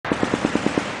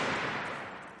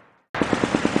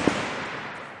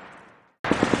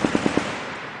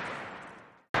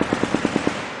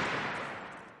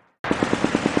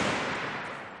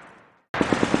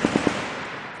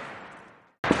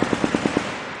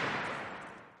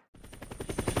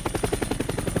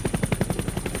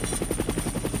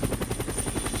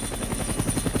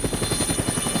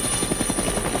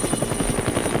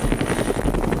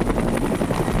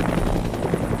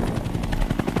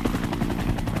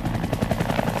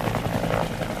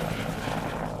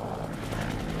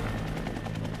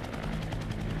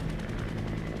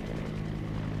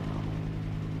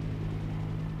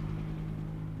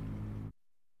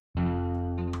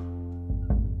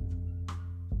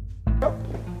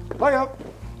Play up,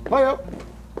 play up,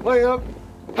 play up.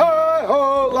 Hi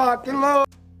ho, lock and load.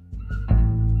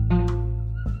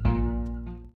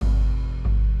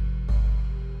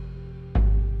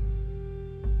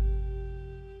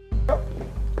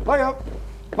 Play up,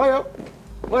 play up,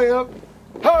 play up.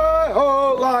 Hi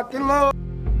ho, lock and load.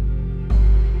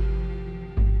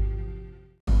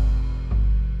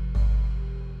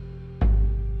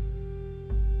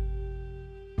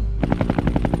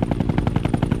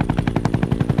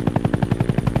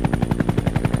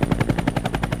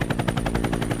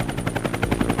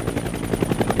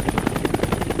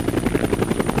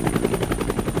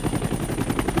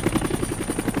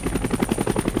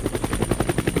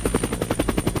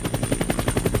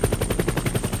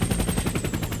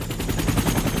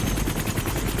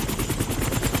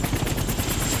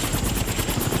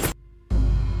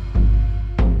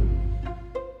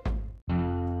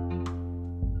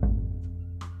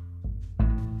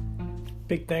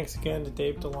 Big thanks again to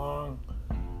Dave DeLong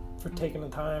for taking the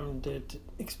time to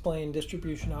explain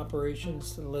distribution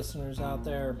operations to the listeners out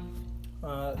there.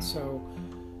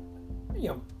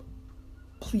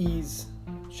 Please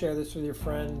share this with your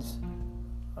friends.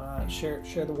 Share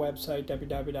the website,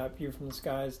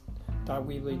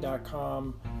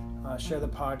 www.viewfromtheskies.weebly.com. Share the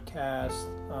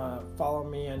podcast. Follow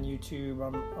me on YouTube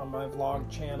on my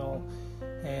vlog channel,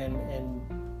 and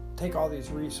take all these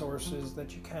resources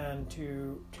that you can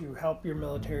to help your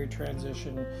military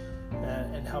transition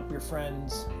and help your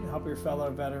friends, help your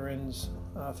fellow veterans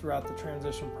throughout the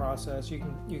transition process. You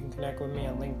can connect with me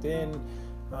on LinkedIn,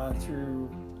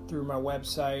 through my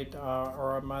website,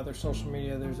 or on my other social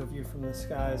media. There's a View from the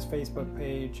Skies Facebook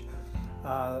page,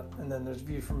 and then there's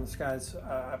View from the Skies.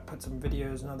 I put some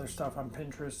videos and other stuff on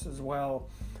Pinterest as well,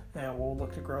 and we'll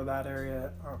look to grow that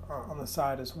area on the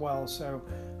side as well. So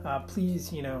please,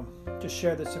 just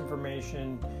share this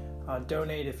information.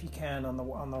 Donate if you can on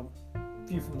the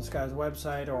View from the Skies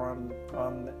website or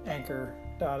on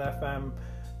Anchor.fm.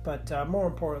 But more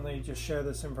importantly, just share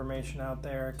this information out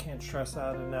there. I can't stress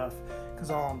that enough, because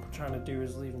all I'm trying to do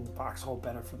is leave the foxhole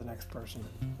better for the next person.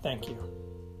 Thank you.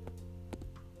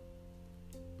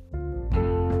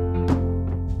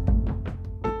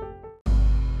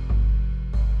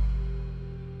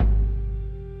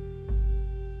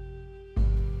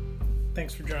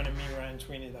 Thanks for joining me, Ryan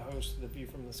Sweeney, the host of the View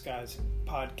from the Skies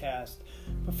podcast.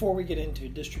 Before we get into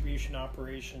distribution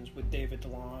operations with David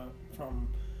DeLong from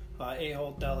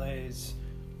Ahold Delhaize,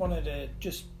 wanted to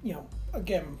just,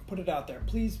 again, put it out there.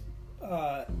 Please,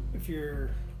 if you're a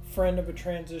friend of a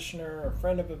transitioner, or a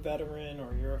friend of a veteran,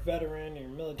 or you're a veteran, or you're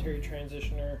a military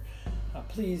transitioner,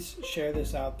 please share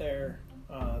this out there,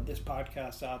 this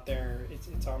podcast out there.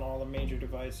 It's on all the major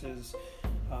devices.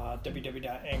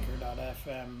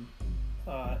 www.anchor.fm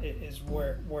is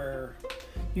where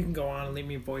you can go on and leave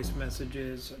me voice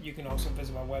messages. You can also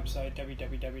visit my website,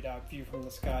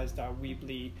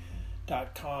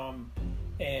 www.viewfromtheskies.weebly.com,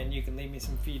 and you can leave me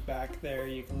some feedback there.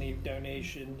 You can leave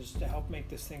donations to help make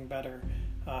this thing better,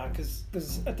 because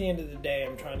at the end of the day,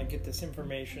 I'm trying to get this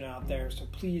information out there. So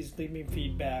please leave me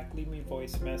feedback, leave me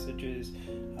voice messages,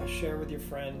 share with your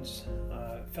friends,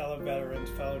 fellow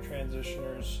veterans, fellow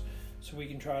transitioners, so we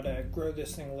can try to grow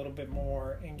this thing a little bit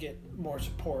more and get more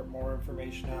support, more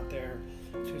information out there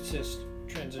to assist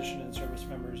transition and service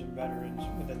members and veterans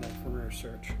within their career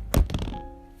search.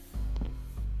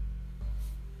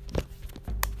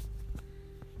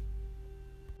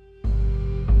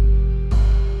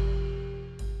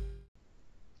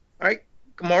 All right.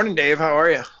 Good morning, Dave. How are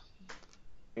you?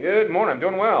 Good morning. I'm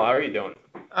doing well. How are you doing?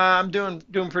 I'm doing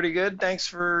pretty good. Thanks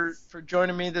for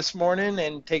joining me this morning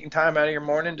and taking time out of your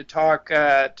morning to talk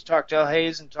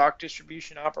Delhaize and talk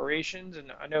distribution operations.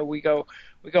 And I know we go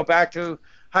back to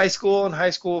high school and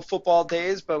high school football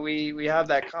days, but we have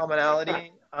that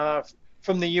commonality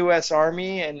from the U.S.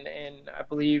 Army, and I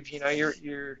believe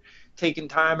you're taking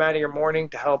time out of your morning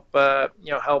to help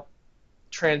help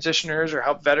transitioners or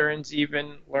help veterans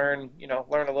even learn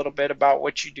a little bit about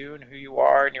what you do and who you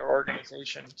are and your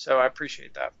organization. So I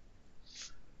appreciate that.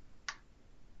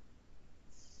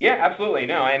 Yeah, absolutely.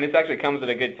 No, and this actually comes at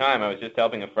a good time. I was just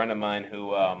helping a friend of mine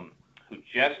who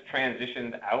just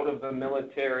transitioned out of the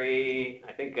military,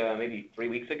 I think maybe 3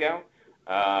 weeks ago,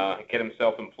 get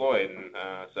himself employed. And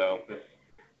so this,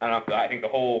 I don't know, I think the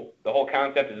whole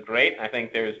concept is great. I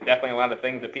think there's definitely a lot of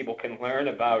things that people can learn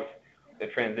about the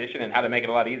transition and how to make it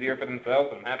a lot easier for themselves.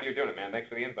 I'm happy you're doing it, man. Thanks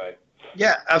for the invite.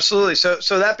 Yeah, absolutely. So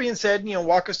that being said,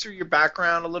 walk us through your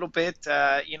background a little bit.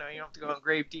 You don't have to go in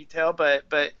grave detail,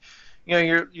 but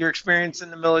your experience in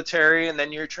the military and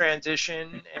then your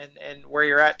transition and where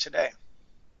you're at today.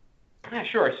 Yeah,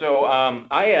 sure. So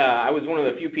I was one of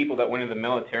the few people that went into the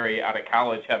military out of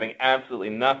college, having absolutely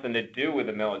nothing to do with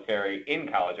the military in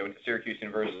college. I went to Syracuse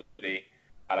University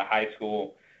out of high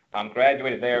school,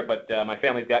 graduated there, but my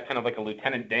family's got kind of like a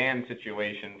Lieutenant Dan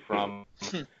situation from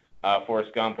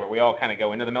Forrest Gump, where we all kind of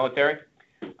go into the military.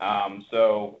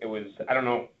 So it was, I don't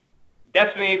know,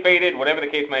 destiny, fated, whatever the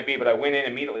case might be, but I went in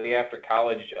immediately after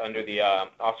college under the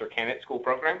Officer Candidate School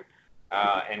program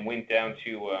and went down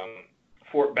to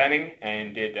Fort Benning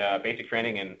and did basic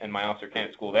training in my Officer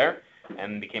Candidate School there,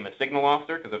 and became a signal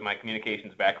officer because of my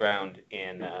communications background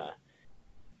in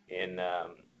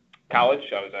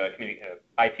college. I was a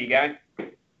IT guy.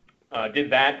 Did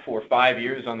that for 5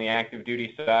 years on the active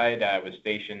duty side. I was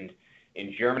stationed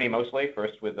in Germany mostly,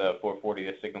 first with the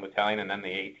 440th Signal Battalion and then the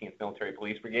 18th Military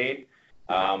Police Brigade.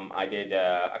 I did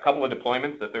a couple of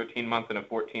deployments, a 13-month and a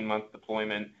 14-month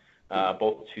deployment,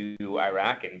 both to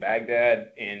Iraq and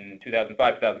Baghdad in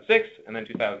 2005, 2006, and then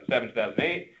 2007,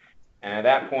 2008. And at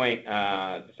that point,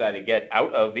 decided to get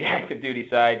out of the active duty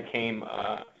side, came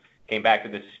back to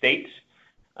the States,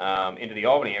 into the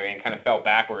Albany area, and kind of fell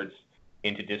backwards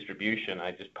into distribution.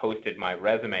 I just posted my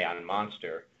resume on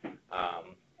Monster,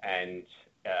 and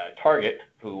Target,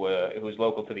 who was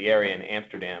local to the area in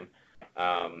Amsterdam,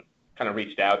 kind of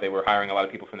reached out. They were hiring a lot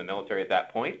of people from the military at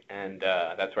that point, and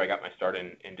that's where I got my start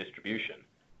in distribution.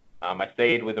 I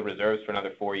stayed with the reserves for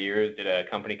another 4 years, did a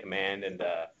company command and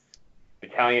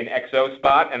battalion XO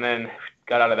spot, and then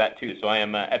got out of that too. So I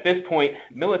am, at this point,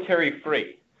 military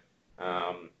free.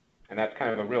 And that's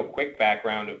kind of a real quick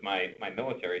background of my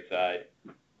military side.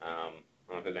 I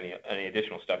don't know if there's any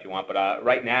additional stuff you want, but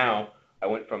right now I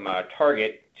went from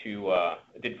Target to,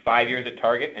 did 5 years at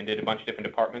Target and did a bunch of different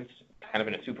departments, kind of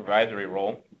in a supervisory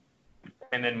role,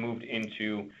 and then moved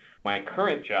into my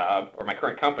current job, or my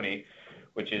current company,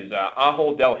 which is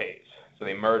Ahold Delhaize. So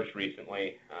they merged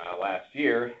recently last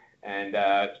year, and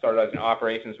started as an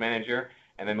operations manager,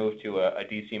 and then moved to a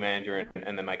DC manager,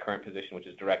 and then my current position, which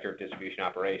is Director of Distribution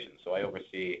Operations. So I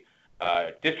oversee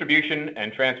distribution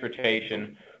and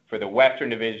transportation for the Western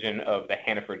Division of the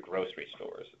Hannaford grocery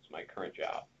stores. It's my current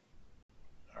job.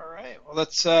 All right. Well,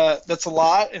 that's a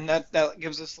lot, and that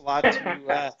gives us a lot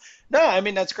to. No, I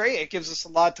mean that's great. It gives us a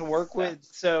lot to work with.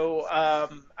 So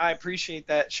I appreciate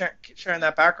that sharing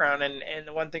that background. And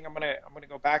the one thing I'm gonna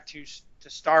go back to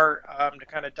start to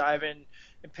kind of dive in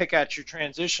and pick at your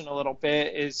transition a little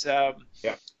bit is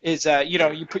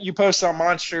you post on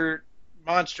Monster.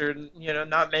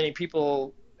 Not many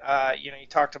people. You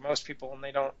talk to most people and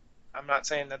they don't. I'm not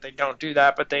saying that they don't do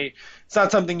that, but it's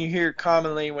not something you hear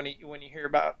commonly when you hear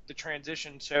about the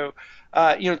transition. So,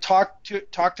 talk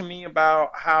to me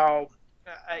about how,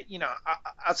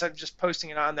 outside of just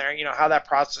posting it on there, how that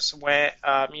process went.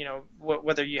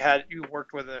 Whether you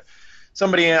worked with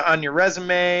somebody on your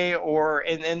resume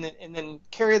and then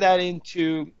carry that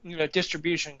into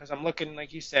distribution, because I'm looking,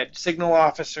 like you said, signal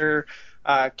officer,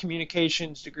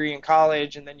 communications degree in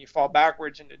college, and then you fall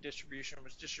backwards into distribution.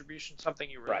 Was distribution something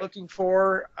you were looking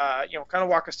for? Kind of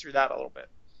walk us through that a little bit.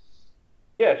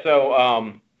 Yeah, so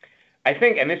I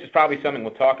think, and this is probably something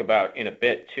we'll talk about in a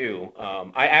bit too,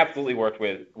 I absolutely worked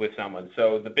with someone.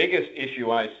 So the biggest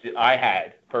issue I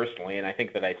had personally, and I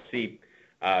think that I see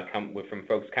from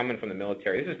folks coming from the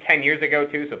military, this is 10 years ago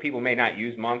too, so people may not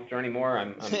use Monster anymore.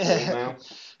 I'm old now.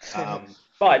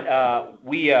 But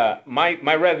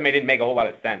my resume didn't make a whole lot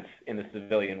of sense in the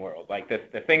civilian world. Like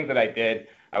the things that I did,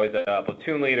 I was a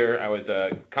platoon leader, I was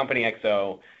a company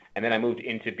XO, and then I moved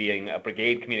into being a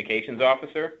brigade communications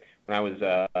officer when I was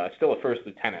still a first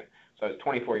lieutenant. So I was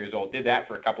 24 years old, did that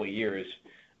for a couple of years,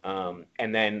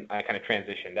 and then I kind of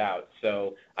transitioned out.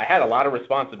 So I had a lot of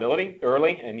responsibility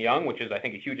early and young, which is, I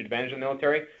think, a huge advantage in the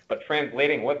military, but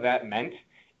translating what that meant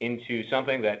into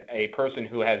something that a person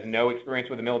who has no experience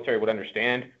with the military would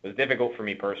understand was difficult for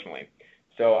me personally.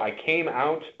 So I came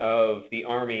out of the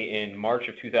Army in March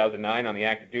of 2009 on the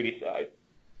active duty side,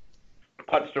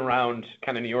 putzed around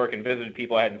kind of New York and visited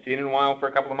people I hadn't seen in a while for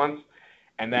a couple of months,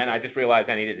 and then I just realized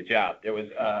I needed a job. There was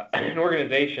an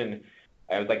organization,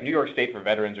 it was like New York State for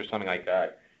Veterans or something like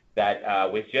that,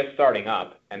 that was just starting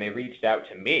up, and they reached out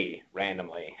to me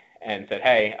randomly and said,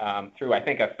 hey, through I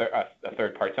think a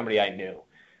third party, somebody I knew,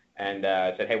 and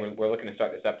said, hey, we're looking to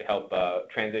start this up to help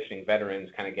transitioning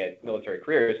veterans kind of get military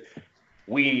careers.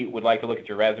 We would like to look at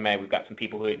your resume. We've got some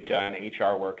people who had done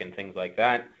HR work and things like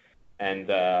that, and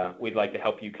we'd like to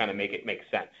help you kind of make it make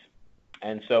sense.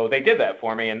 And so they did that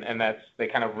for me, and they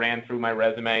kind of ran through my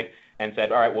resume and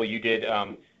said, all right, well, you did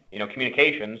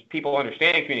communications. People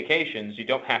understanding communications, you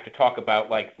don't have to talk about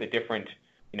like the different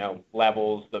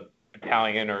levels, the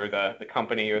battalion or the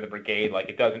company or the brigade, like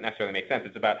it doesn't necessarily make sense.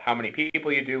 It's about how many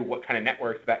people you do, what kind of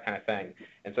networks, that kind of thing.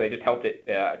 And so they just helped it.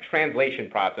 A translation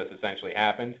process essentially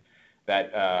happened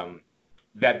that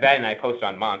then I posted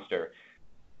on Monster.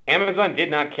 Amazon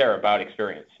did not care about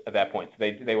experience at that point.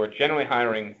 So they were generally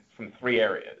hiring from 3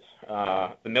 areas: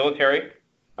 the military,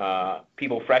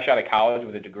 people fresh out of college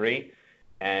with a degree,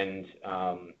 and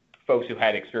folks who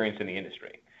had experience in the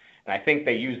industry. And I think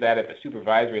they used that at the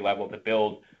supervisory level to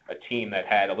build a team that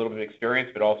had a little bit of experience,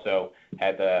 but also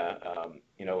had the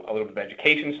a little bit of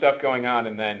education stuff going on,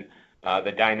 and then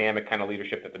the dynamic kind of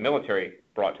leadership that the military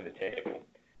brought to the table.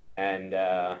 And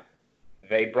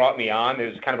they brought me on. It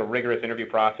was kind of a rigorous interview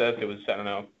process. It was,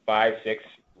 5-6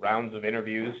 rounds of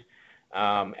interviews.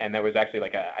 And there was actually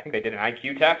I think they did an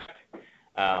IQ test.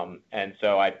 And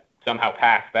so I somehow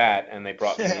passed that, and they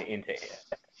brought me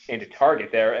into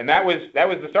Target there. And that was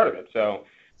the start of it. So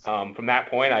from that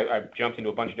point, I jumped into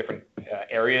a bunch of different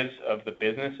areas of the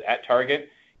business at Target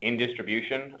in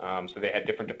distribution. So they had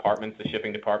different departments: the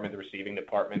shipping department, the receiving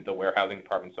department, the warehousing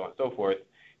department, so on and so forth.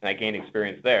 And I gained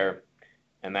experience there.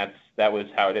 And that was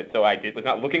how it did. So I was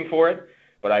not looking for it,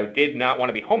 but I did not want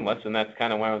to be homeless. And that's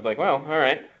kind of when I was like, well, all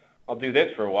right, I'll do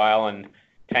this for a while. And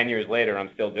 10 years later, I'm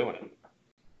still doing it.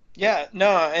 Yeah, no,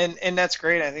 and that's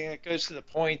great. I think it goes to the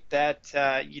point that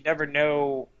you never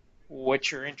know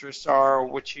what your interests are,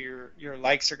 what your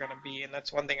likes are going to be. And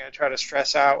that's one thing I try to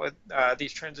stress out with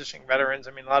these transitioning veterans.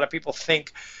 I mean, a lot of people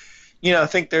think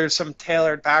there's some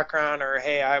tailored background, or,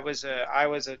 hey, I was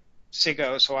a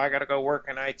SIGO, so I got to go work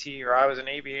in IT, or I was an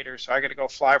aviator, so I got to go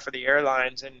fly for the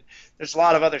airlines. And there's a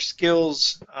lot of other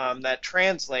skills that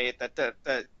translate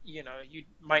that you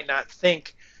might not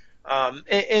think.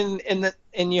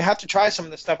 And you have to try some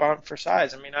of the stuff on for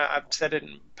size. I mean, I've said it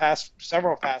in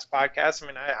several past podcasts. I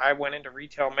mean, I went into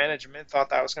retail management, thought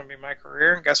that was going to be my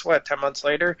career, and guess what? 10 months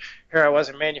later, here I was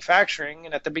in manufacturing.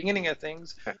 And at the beginning of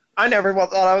things, I never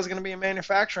thought I was going to be in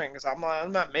manufacturing, because I'm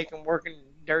not working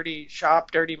dirty shop,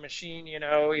 dirty machine,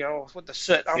 with the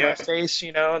soot on my face,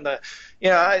 and and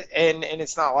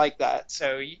it's not like that.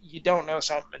 So you don't know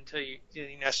something until you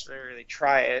necessarily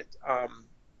try it.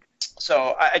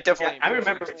 So I definitely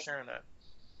remember sharing that.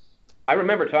 I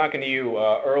remember talking to you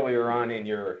earlier on in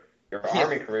your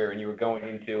Army career, and you were going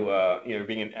into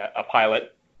being a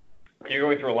pilot. You're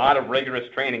going through a lot of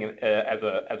rigorous training as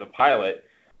a pilot.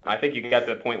 I think you got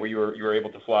to the point where you were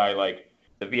able to fly like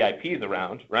the VIPs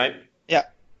around, right? Yeah.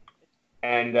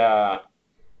 And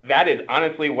that is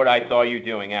honestly what I saw you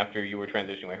doing after you were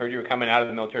transitioning. I heard you were coming out of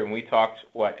the military when we talked,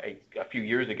 a few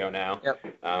years ago now,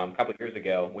 a couple of years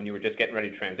ago, when you were just getting ready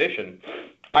to transition.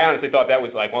 I honestly thought that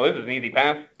was like, well, this is an easy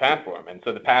path for him. And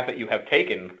so the path that you have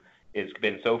taken has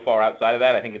been so far outside of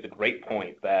that. I think it's a great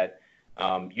point that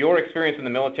your experience in the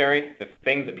military, the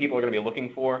things that people are going to be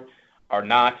looking for, are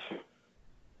not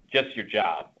just your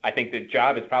job. I think the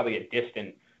job is probably a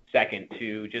distant second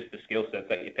to just the skill sets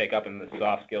that you pick up and the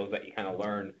soft skills that you kind of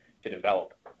learn to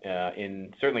develop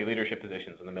in certainly leadership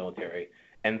positions in the military,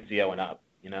 NCO and up,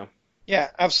 Yeah,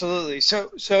 absolutely. So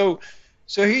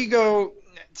here you go,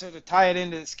 to tie it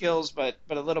into the skills, but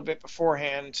a little bit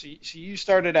beforehand. So you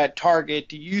started at Target.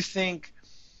 Do you think,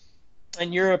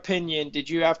 in your opinion, did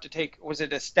you have to was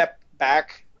it a step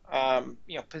back,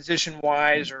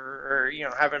 position-wise, or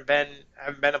having been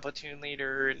a platoon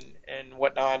leader and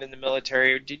whatnot in the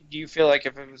military? Do you feel like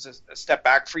if it was a step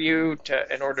back for you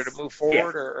in order to move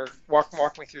forward, or walk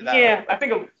me through that? Yeah, I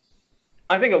think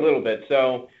a little bit.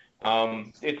 So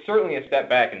it's certainly a step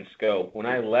back in scope. When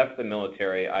I left the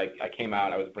military, I came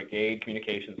out. I was a brigade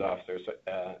communications officer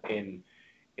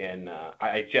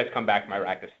I just come back from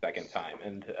Iraq the second time,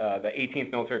 and the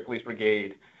 18th Military Police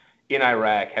Brigade in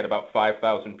Iraq had about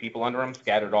 5,000 people under them,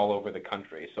 scattered all over the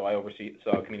country. So I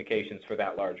saw communications for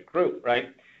that large group,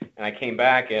 right? And I came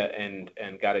back and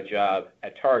got a job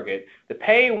at Target. The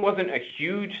pay wasn't a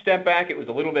huge step back. It was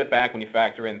a little bit back when you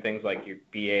factor in things like your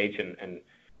BH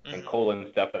and COLA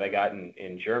and stuff that I got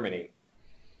in Germany.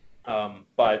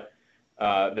 But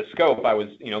the scope, I was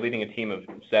leading a team of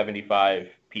 75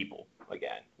 people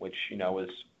again, which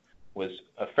was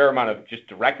a fair amount of just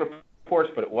direct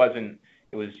reports, but it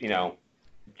was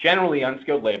generally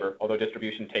unskilled labor, although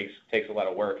distribution takes a lot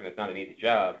of work and it's not an easy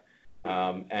job,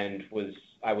 and was,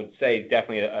 I would say,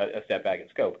 definitely a step back in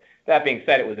scope. That being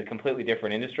said, it was a completely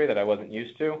different industry that I wasn't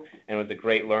used to, and it was a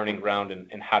great learning ground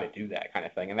in how to do that kind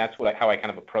of thing. And that's how I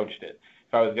kind of approached it.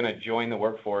 If I was going to join the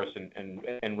workforce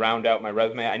and round out my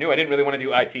resume, I knew I didn't really want to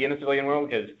do IT in the civilian world,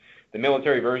 because the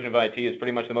military version of IT is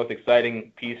pretty much the most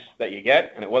exciting piece that you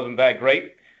get, and it wasn't that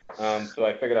great. So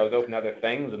I figured I was open to other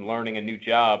things, and learning a new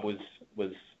job was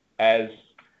as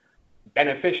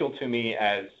beneficial to me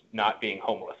as not being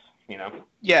homeless,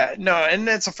 Yeah, no, and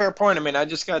that's a fair point. I mean, I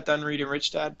just got done reading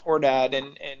Rich Dad Poor Dad,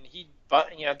 and but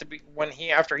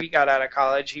after he got out of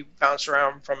college, he bounced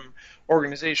around from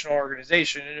organization to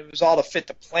organization, and it was all to fit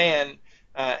the plan.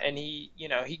 And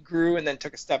he grew and then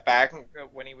took a step back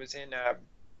when he was in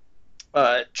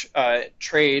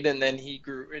trade, and then he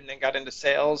grew and then got into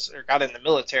sales, or got in the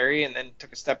military, and then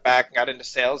took a step back and got into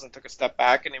sales and took a step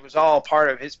back, and it was all part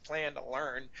of his plan to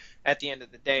learn at the end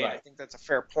of the day. Right. I think that's a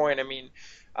fair point. I mean,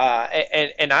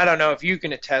 and I don't know if you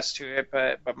can attest to it,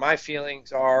 but my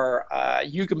feelings are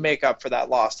you can make up for that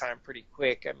lost time pretty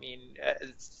quick. I mean,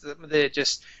 some of the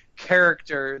just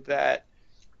character that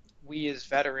we as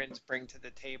veterans bring to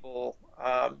the table,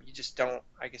 you just don't,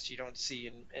 I guess you don't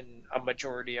see in a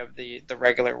majority of the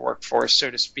regular workforce,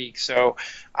 so to speak. So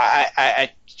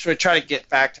I try to get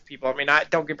back to people. I mean,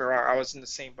 don't get me wrong, I was in the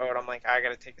same boat. I'm like, I got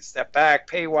to take a step back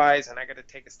pay-wise, and I got to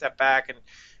take a step back.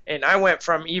 And I went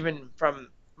from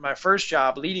my first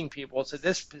job leading people to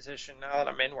this position now that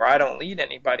I'm in where I don't lead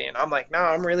anybody. And I'm like, no,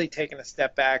 I'm really taking a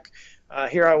step back.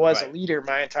 Here I was a leader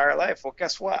my entire life. Well,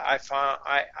 guess what?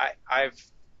 I've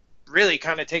really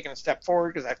kind of taken a step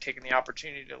forward because I've taken the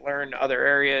opportunity to learn other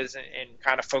areas and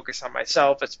kind of focus on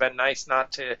myself. It's been nice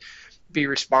not to be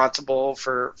responsible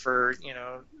for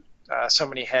so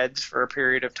many heads for a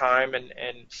period of time,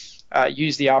 and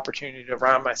use the opportunity to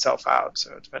round myself out.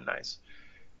 So it's been nice.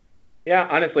 Yeah,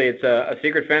 honestly, it's a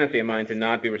secret fantasy of mine to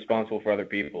not be responsible for other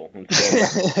people. And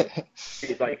so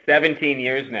it's like 17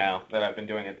 years now that I've been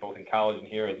doing it, both in college and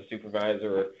here as a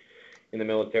supervisor or in the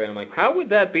military. And I'm like, how would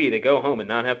that be to go home and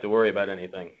not have to worry about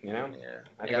anything? Yeah.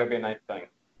 I think that'd be a nice thing.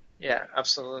 Yeah,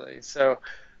 absolutely. So,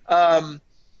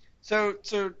 so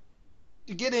to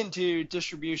get into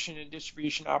distribution and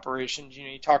distribution operations,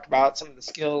 you talked about some of the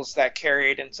skills that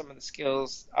carried and some of the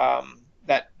skills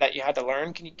that you had to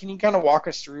learn. Can you kind of walk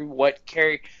us through what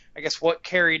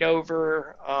carried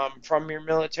over from your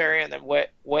military, and then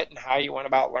what and how you went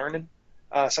about learning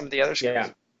some of the other skills?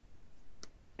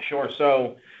 Yeah, sure.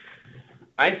 So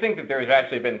I think that there's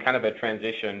actually been kind of a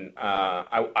transition.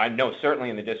 I know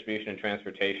certainly in the distribution and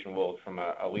transportation world from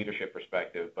a leadership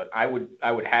perspective, but I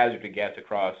would hazard a guess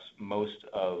across most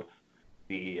of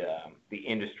the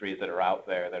industries that are out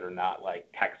there that are not like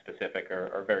tech specific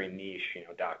or very niche,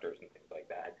 doctors and things like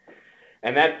that.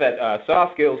 And that's that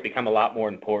soft skills become a lot more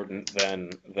important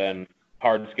than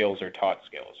hard skills or taught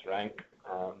skills, right?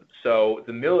 So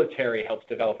the military helps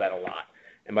develop that a lot.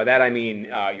 And by that I mean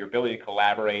your ability to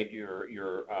collaborate, your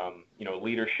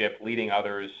leadership, leading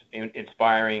others,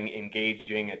 inspiring,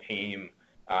 engaging a team,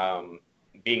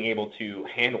 being able to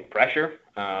handle pressure,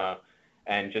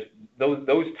 and just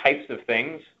those types of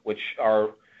things, which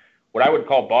are what I would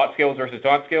call bought skills versus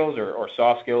taught skills, or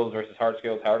soft skills versus hard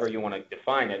skills, however you want to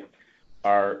define it,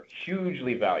 are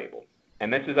hugely valuable.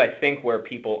 And this is, I think, where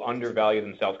people undervalue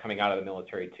themselves coming out of the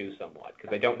military too somewhat, because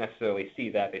they don't necessarily see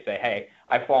that. They say, hey,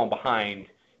 I've fallen behind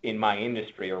in my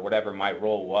industry or whatever my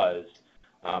role was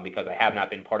because I have not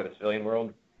been part of the civilian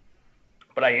world.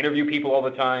 But I interview people all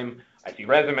the time. I see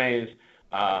resumes.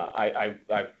 I've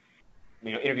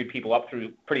interviewed people up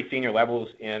through pretty senior levels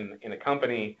in the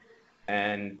company,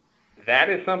 and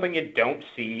that is something you don't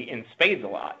see in spades a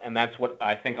lot. And that's what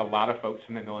I think a lot of folks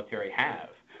from the military have.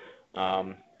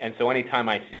 And so anytime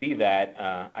I see that,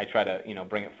 I try to,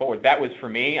 bring it forward. That was, for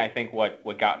me, I think what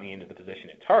got me into the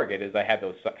position at Target is I had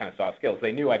those kind of soft skills.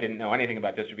 They knew I didn't know anything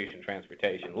about distribution and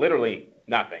transportation, literally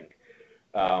nothing.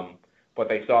 But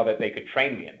they saw that they could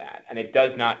train me in that. And it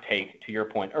does not take, to your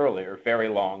point earlier, very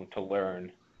long to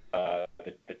learn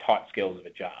the taught skills of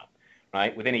a job,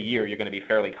 right? Within a year, you're going to be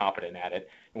fairly competent at it.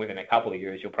 And within a couple of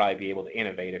years, you'll probably be able to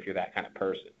innovate if you're that kind of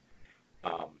person.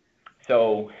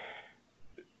 So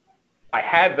I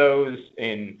had those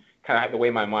in kind of the way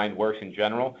my mind works in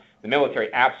general. The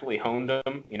military absolutely honed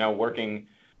them, working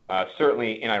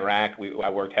certainly in Iraq. I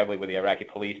worked heavily with the Iraqi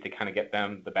police to kind of get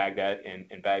them, in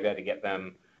Baghdad, to get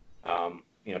them,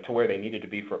 to where they needed to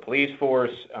be for a police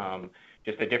force,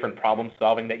 just the different problem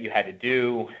solving that you had to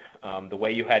do, the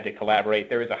way you had to collaborate.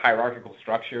 There is a hierarchical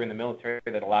structure in the military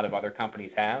that a lot of other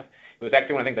companies have. It was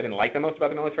actually one of the things I didn't like the most about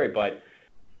the military, but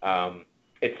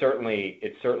it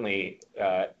certainly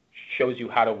shows you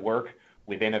how to work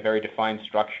within a very defined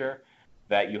structure,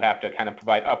 that you have to kind of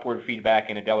provide upward feedback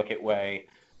in a delicate way,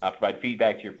 provide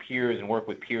feedback to your peers and work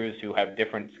with peers who have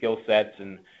different skill sets,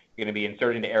 and you're going to be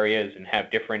inserted into areas and have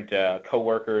different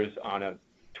coworkers on a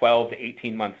 12 to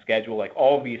 18-month schedule. Like,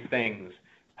 all of these things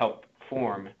help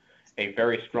form a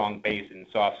very strong base in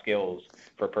soft skills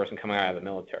for a person coming out of the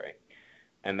military.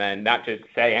 And then not to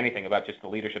say anything about just the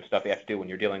leadership stuff you have to do when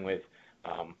you're dealing with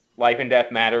life and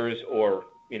death matters, or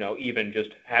even just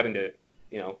having to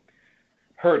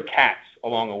herd cats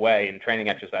along the way in training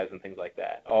exercise and things like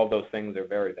that. All those things are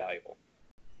very valuable.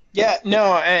 Yeah,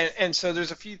 no, and so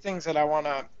there's a few things that I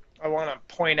wanna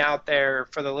point out there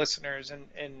for the listeners,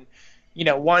 and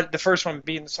the first one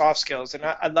being the soft skills, and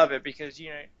I love it because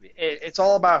it's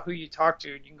all about who you talk to.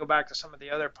 You can go back to some of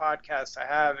the other podcasts I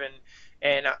have,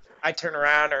 and I turn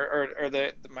around, or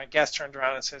my guest turns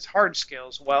around and says hard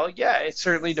skills. Well, yeah, it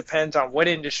certainly depends on what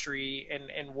industry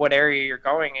and what area you're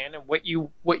going in, and what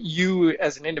you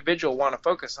as an individual want to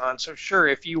focus on. So sure,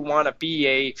 if you want to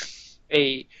be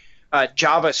a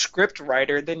JavaScript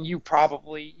writer, then you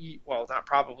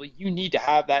need to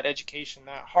have that education,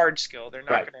 that hard skill. They're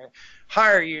not going to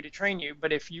hire you to train you.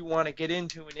 But if you want to get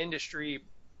into an industry,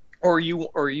 or you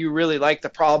really like the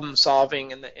problem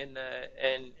solving and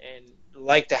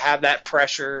like to have that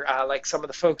pressure, like some of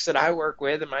the folks that I work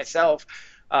with and myself,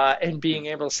 and being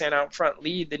able to stand out front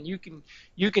lead, then you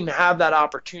can have that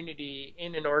opportunity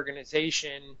in an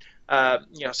organization,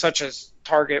 such as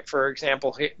Target, for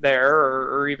example, there,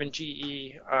 or even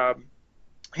GE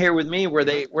here with me, where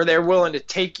they're willing to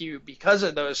take you because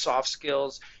of those soft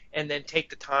skills, and then take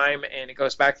the time. And it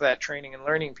goes back to that training and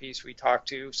learning piece we talked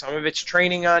to. Some of it's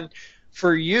training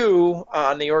for you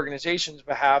on the organization's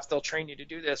behalf. They'll train you to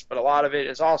do this, but a lot of it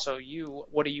is also you.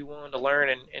 What are you willing to learn,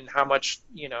 and how much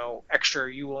extra are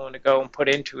you willing to go and put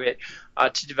into it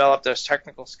to develop those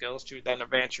technical skills to then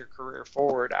advance your career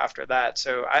forward after that.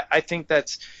 So I think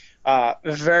that's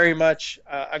very much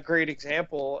a great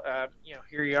example.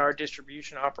 Here you are,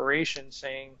 distribution operations,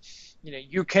 saying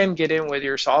you can get in with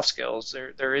your soft skills.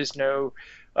 There is no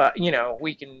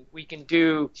we can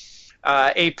do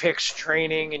Apex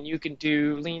training, and you can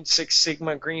do Lean Six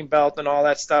Sigma, Green Belt, and all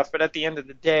that stuff. But at the end of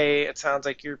the day, it sounds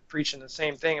like you're preaching the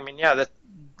same thing. I mean, yeah,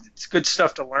 it's good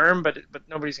stuff to learn, but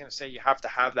nobody's going to say you have to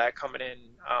have that coming in.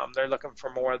 They're looking for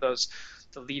more of the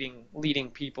leading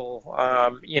people,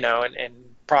 and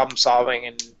problem solving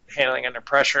and handling under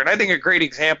pressure. And I think a great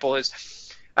example is,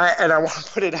 and I want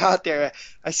to put it out there,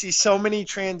 I see so many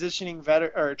transitioning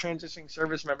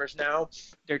service members now,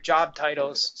 their job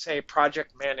titles say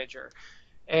project manager.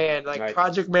 And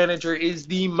project manager is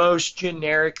the most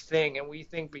generic thing. And we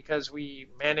think because we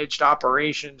managed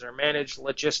operations or managed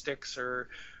logistics or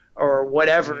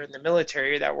whatever in the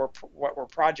military that we're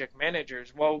project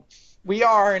managers. Well, we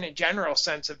are in a general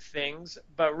sense of things,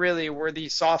 but really we're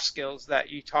these soft skills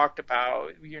that you talked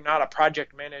about. You're not a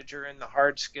project manager in the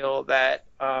hard skill that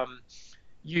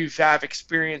you have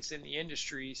experience in the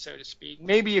industry, so to speak.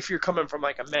 Maybe if you're coming from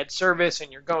like a med service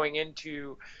and you're going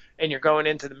into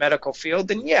the medical field,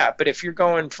 then yeah. But if you're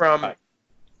going from IT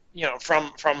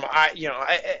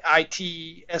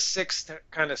S6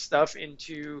 kind of stuff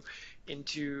into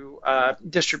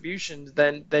distributions,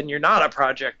 then you're not a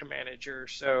project manager.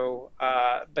 So,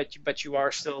 but you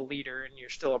are still a leader, and you're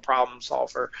still a problem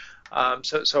solver.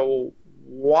 So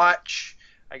watch,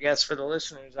 I guess, for the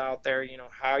listeners out there,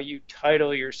 how you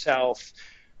title yourself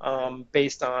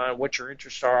based on what your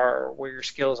interests are, or where your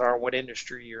skills are, what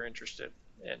industry you're interested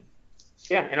in.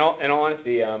 Yeah, in all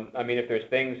honesty, if there's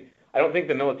things, I don't think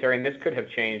the military, and this could have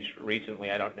changed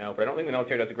recently, I don't know, but I don't think the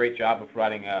military does a great job of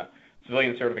providing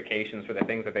civilian certifications for the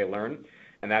things that they learn,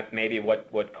 and that's maybe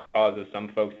what causes some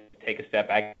folks to take a step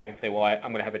back and say, well, I'm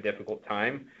going to have a difficult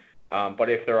time. But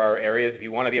if there are areas, if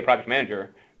you want to be a project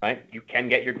manager, right, you can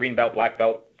get your Green Belt, Black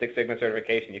Belt, Six Sigma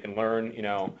certification. You can learn,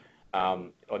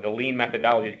 the lean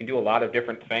methodologies. You can do a lot of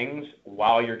different things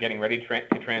while you're getting ready to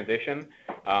transition.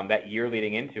 That year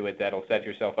leading into it, that'll set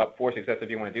yourself up for success if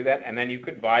you want to do that. And then you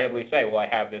could viably say, well, I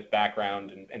have this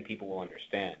background, and people will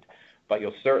understand. But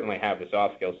you'll certainly have the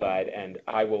soft skill side, and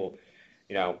I will,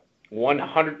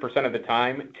 100% of the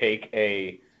time take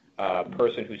a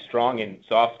person who's strong in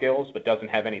soft skills but doesn't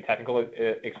have any technical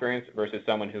experience versus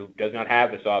someone who does not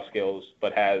have the soft skills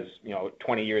but has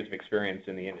 20 years of experience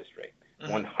in the industry.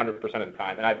 100% of the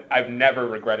time, and I've never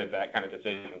regretted that kind of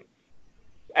decision.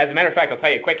 As a matter of fact, I'll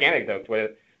tell you a quick anecdote.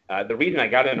 The reason I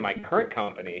got into my current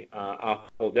company,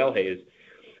 Ahold Delhaize, is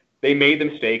they made the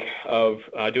mistake of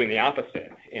doing the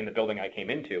opposite in the building I came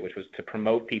into, which was to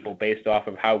promote people based off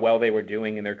of how well they were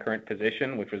doing in their current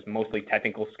position, which was mostly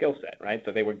technical skill set, right?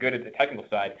 So they were good at the technical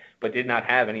side, but did not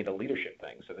have any of the leadership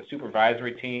things. So the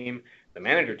supervisory team, the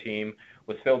manager team,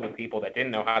 was filled with people that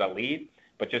didn't know how to lead,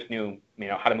 but just knew,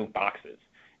 how to move boxes.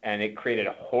 And it created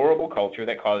a horrible culture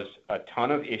that caused a ton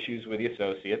of issues with the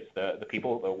associates, the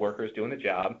people, the workers doing the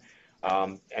job.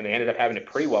 And they ended up having a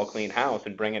pretty well cleaned house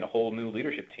and bring in a whole new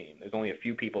leadership team. There's only a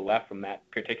few people left from that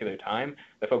particular time,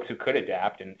 the folks who could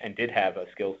adapt and did have a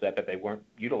skill set that they weren't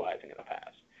utilizing in the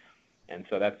past. And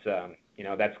so that's,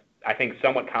 that's, I think,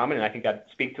 somewhat common, and I think that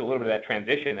speaks to a little bit of that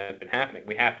transition that has been happening.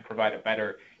 We have to provide a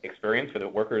better experience for the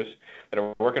workers that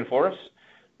are working for us,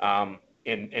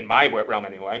 in my realm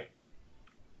anyway.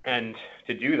 And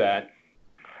to do that,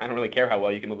 I don't really care how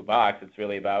well you can move a box. It's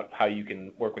really about how you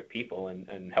can work with people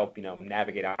and help,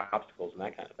 navigate obstacles and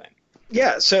that kind of thing.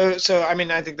 Yeah, so I mean,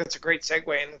 I think that's a great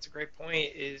segue, and that's a great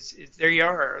point. Is there you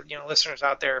are, listeners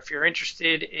out there, if you're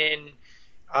interested in,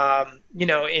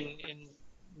 in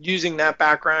using that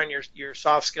background, your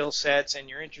soft skill sets, and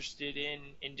you're interested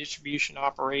in distribution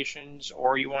operations,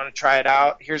 or you want to try it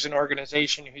out, here's an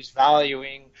organization who's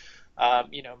valuing,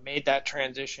 made that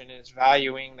transition, is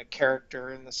valuing the character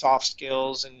and the soft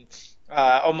skills, and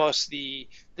almost the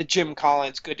Jim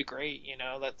Collins good to great.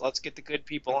 Let's get the good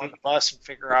people on the bus and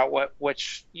figure out what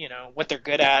they're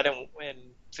good at, and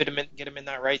fit them in, get them in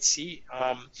that right seat.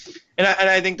 And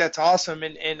I think that's awesome.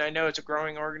 And I know it's a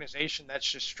growing organization that's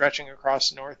just stretching across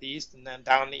the Northeast and then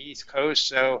down the East Coast.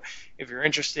 So if you're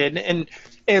interested, and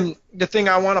the thing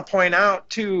I want to point out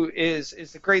too is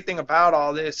the great thing about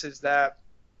all this is that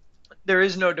there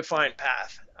is no defined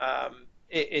path.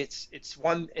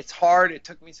 It's hard. It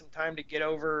took me some time to get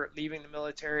over leaving the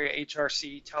military,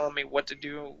 HRC telling me what to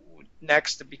do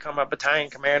next to become a battalion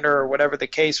commander or whatever the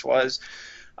case was.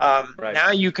 Right.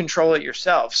 Now you control it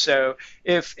yourself. So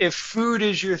if food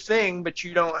is your thing, but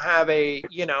you don't have you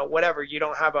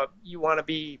want to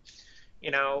be,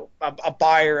 a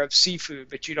buyer of seafood,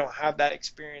 but you don't have that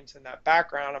experience and that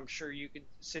background, I'm sure you could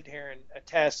sit here and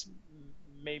attest,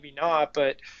 maybe not,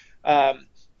 but,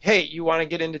 hey, you want to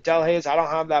get into Delhaize? I don't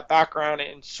have that background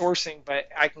in sourcing, but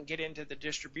I can get into the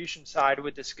distribution side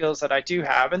with the skills that I do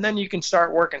have. And then you can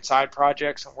start working side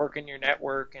projects and working your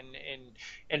network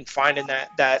and finding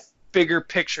that bigger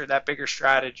picture, that bigger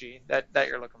strategy that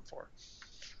you're looking for.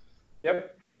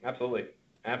 Yep, absolutely.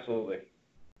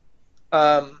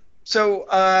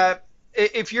 So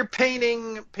if you're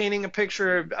painting a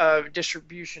picture of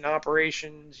distribution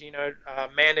operations,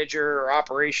 manager or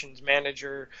operations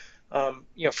manager,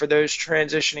 for those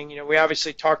transitioning, we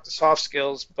obviously talked the soft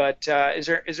skills, but is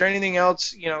there anything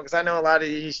else, because I know a lot of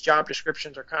these job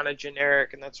descriptions are kind of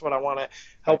generic, and that's what I want to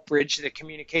help bridge the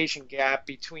communication gap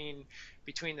between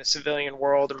the civilian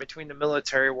world and between the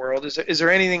military world. Is there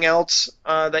anything else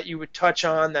that you would touch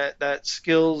on, that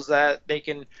skills that they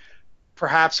can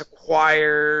perhaps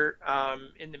acquire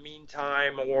in the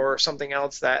meantime, or something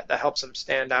else that helps them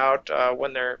stand out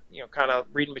when they're kind of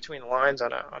reading between the lines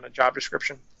on a job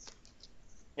description?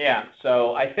 Yeah,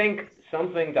 so I think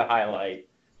something to highlight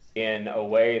in a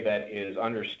way that is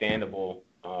understandable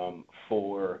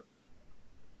for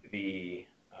the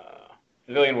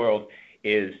civilian world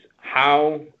is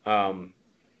how the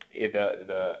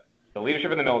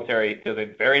leadership in the military does a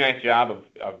very nice job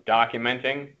of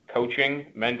documenting, coaching,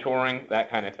 mentoring, that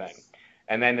kind of thing.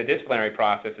 And then the disciplinary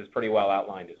process is pretty well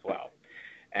outlined as well.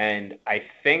 And I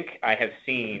think I have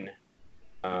seen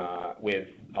with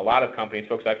a lot of companies,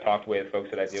 folks I've talked with,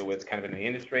 folks that I deal with kind of in the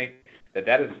industry,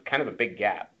 that is kind of a big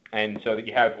gap. And so that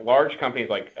you have large companies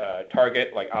like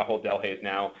Target, like Ahold Delhaize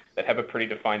now, that have a pretty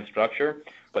defined structure,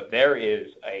 but there is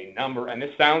a number, and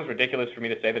this sounds ridiculous for me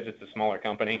to say that it's a smaller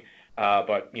company,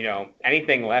 but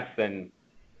anything less than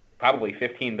probably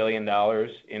 $15 billion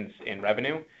in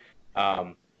revenue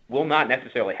will not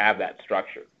necessarily have that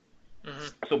structure. Mm-hmm.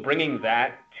 So bringing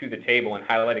that to the table and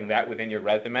highlighting that within your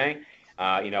resume,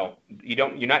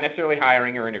 you're not necessarily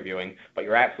hiring or interviewing, but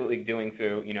you're absolutely doing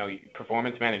through,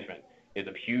 performance management is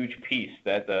a huge piece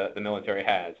that the military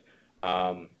has.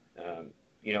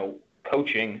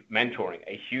 Coaching, mentoring,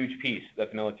 a huge piece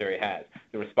that the military has.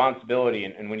 The responsibility,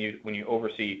 and when you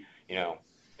oversee,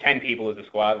 10 people as a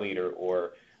squad leader,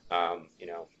 or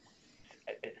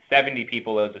 70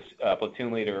 people as a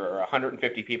platoon leader, or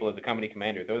 150 people as a company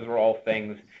commander, those are all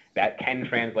things that can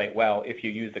translate well if you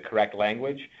use the correct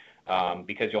language.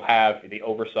 Because you'll have the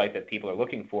oversight that people are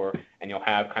looking for, and you'll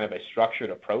have kind of a structured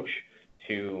approach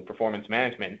to performance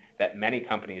management that many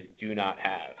companies do not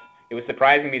have. It was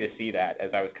surprising me to see that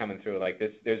as I was coming through. Like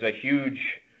this, there's a huge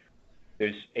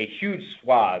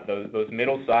swath, those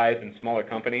middle-sized and smaller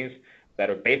companies that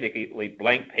are basically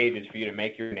blank pages for you to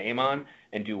make your name on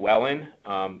and do well in.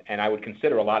 And I would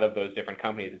consider a lot of those different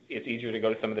companies. It's easier to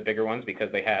go to some of the bigger ones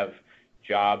because they have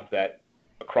jobs that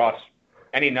across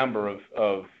any number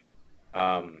of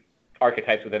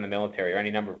archetypes within the military, or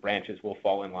any number of branches, will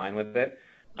fall in line with it.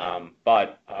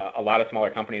 But a lot of smaller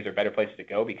companies are better places to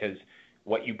go because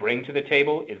what you bring to the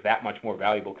table is that much more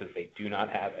valuable because they do not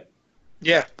have it.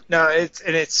 Yeah, no, I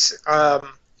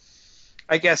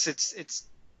guess it's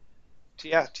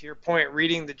to your point,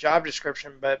 reading the job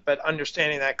description, but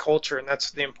understanding that culture, and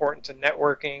that's the importance of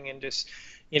networking and just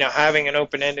having an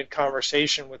open-ended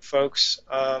conversation with folks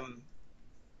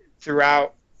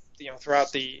throughout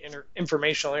the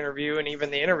informational interview and even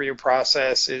the interview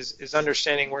process is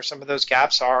understanding where some of those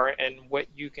gaps are and what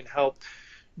you can help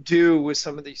do with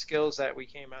some of these skills that we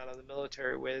came out of the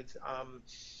military with.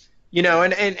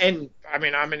 And I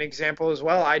mean, I'm an example as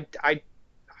well.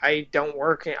 I don't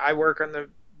work. I work on the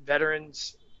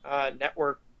Veterans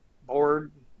Network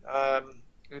board,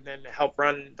 and then help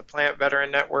run the Plant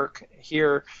Veteran Network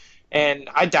here. And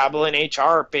I dabble in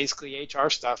HR, basically HR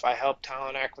stuff. I help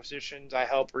talent acquisitions. I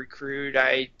help recruit.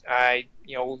 We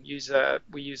use the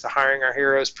Hiring Our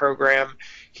Heroes program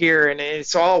here, and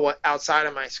it's all outside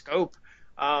of my scope.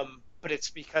 But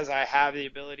it's because I have the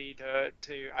ability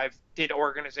I did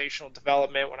organizational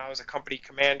development when I was a company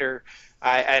commander,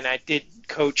 and I did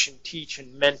coach and teach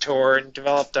and mentor and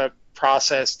developed a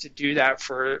process to do that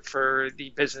for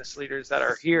the business leaders that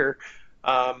are here.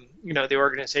 The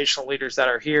organizational leaders that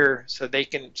are here, so they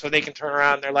can turn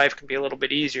around. Their life can be a little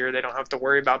bit easier. They don't have to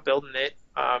worry about building it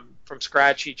from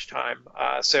scratch each time.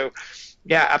 So,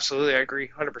 yeah, absolutely, I agree,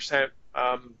 100%.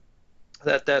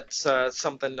 That's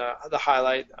something to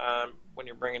highlight when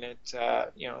you're bringing it,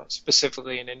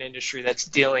 specifically in an industry that's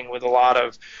dealing with a lot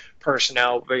of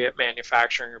personnel, be it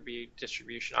manufacturing or be it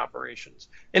distribution operations.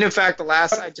 And in fact,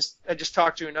 I just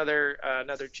talked to another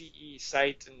GE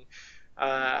site, and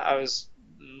I was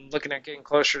looking at getting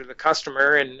closer to the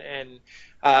customer, and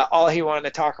all he wanted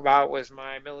to talk about was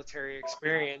my military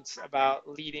experience about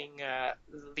leading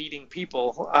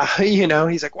people.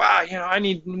 He's like, wow,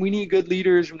 we need good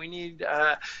leaders, and we need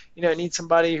need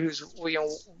somebody who's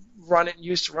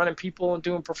used to running people and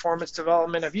doing performance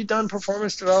development. Have you done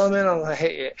performance development? I'm like,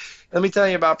 hey, let me tell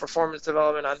you about performance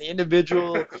development on the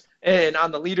individual and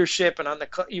on the leadership and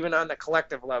even on the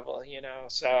collective level.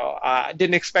 So I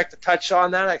didn't expect to touch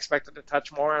on that. I expected to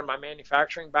touch more on my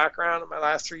manufacturing background in my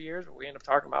last 3 years, but we ended up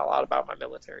talking about a lot about my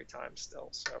military time still.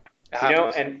 So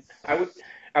and I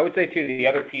would say too, the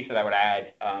other piece that I would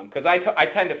add, because I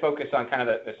tend to focus on kind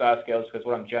of the soft skills, because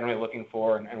what I'm generally looking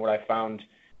for and what I found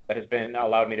that has been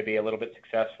allowed me to be a little bit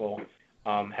successful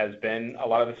has been a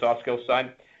lot of the soft skills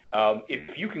side.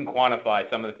 If you can quantify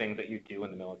some of the things that you do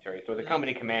in the military, so as a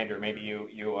company commander, maybe you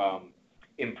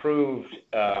improved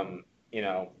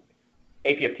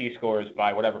APFT scores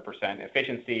by whatever percent,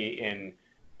 efficiency in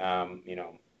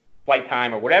flight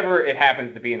time or whatever it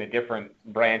happens to be in the different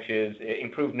branches,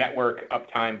 improved network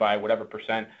uptime by whatever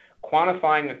percent.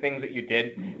 Quantifying the things that you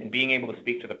did and being able to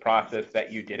speak to the process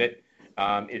that you did it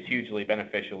is hugely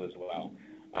beneficial as well.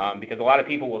 Because a lot of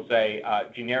people will say,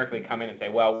 generically come in and say,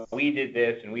 well, we did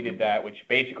this and we did that, which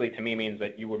basically to me means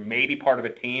that you were maybe part of a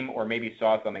team or maybe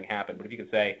saw something happen. But if you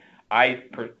could say, I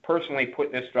personally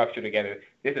put this structure together,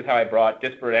 this is how I brought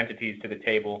disparate entities to the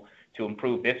table to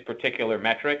improve this particular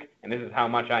metric, and this is how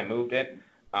much I moved it,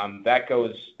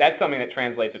 that's something that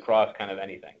translates across kind of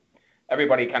anything.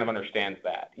 Everybody kind of understands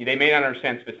that. They may not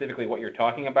understand specifically what you're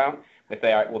talking about. They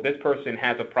say, all right, well, this person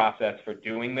has a process for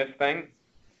doing this thing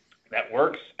that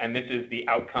works, and this is the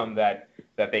outcome that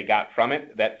they got from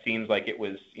it. That seems like it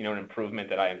was, an improvement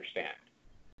that I understand,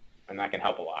 and that can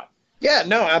help a lot. Yeah,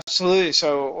 no, absolutely.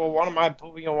 So one of my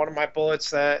bullets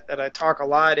that I talk a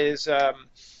lot is,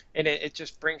 and it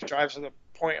just drives to the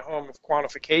point home of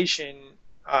quantification.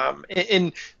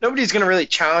 And nobody's going to really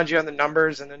challenge you on the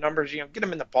numbers, and the numbers, get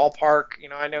them in the ballpark.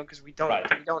 I know because we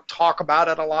don't talk about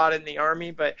it a lot in the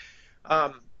Army, but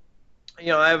I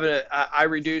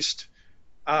reduced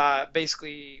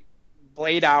basically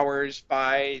blade hours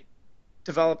by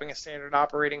developing a standard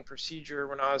operating procedure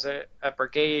when I was at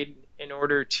brigade in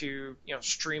order to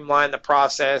streamline the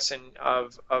process and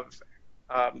of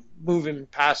moving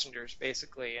passengers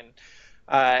basically, and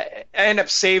I ended up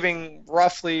saving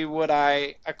roughly what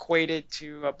I equated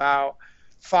to about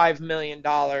 $5 million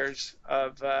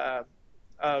of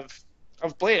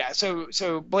blade hours.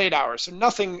 So blade hours. So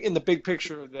nothing in the big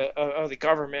picture of the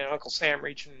government, Uncle Sam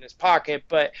reaching in his pocket,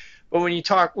 but when you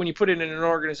put it in an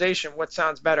organization, what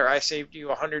sounds better? I saved you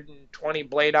 120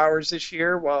 blade hours this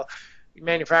year. Well,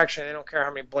 manufacturing, they don't care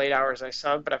how many blade hours I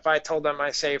sub, but if I told them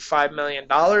I saved $5 million,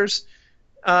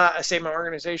 I saved my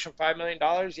organization $5 million,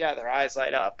 yeah, their eyes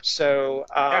light up. So,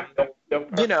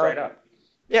 straight up.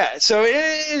 Yeah, so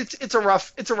it's a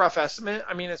rough estimate.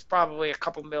 I mean, it's probably a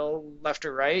couple mil left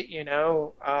or right,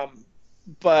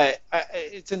 but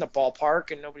it's in the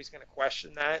ballpark, and nobody's going to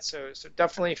question that. So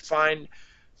definitely find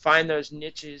those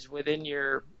niches within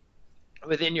your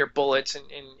bullets and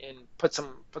put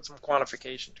some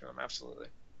quantification to them. Absolutely.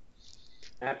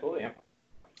 Absolutely.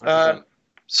 Yeah.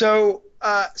 So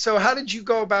how did you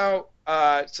go about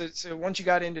So once you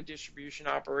got into distribution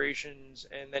operations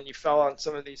and then you fell on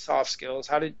some of these soft skills,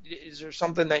 is there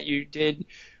something that you did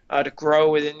to grow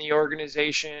within the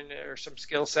organization, or some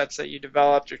skill sets that you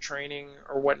developed or training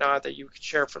or whatnot that you could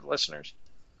share for the listeners?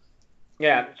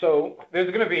 Yeah, so there's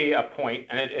going to be a point,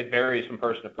 and it varies from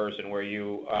person to person, where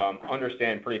you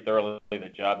understand pretty thoroughly the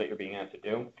job that you're being asked to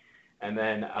do. And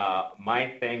then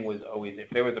my thing was always, if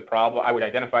there was a problem, I would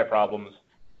identify problems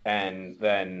and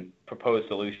then propose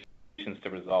solutions to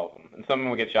resolve them. And some of them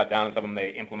would get shut down, and some of them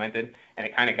they implemented. And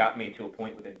it kind of got me to a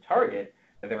point within Target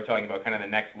that they were talking about kind of the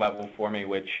next level for me,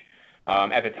 which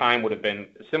at the time would have been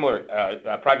a similar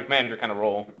project manager kind of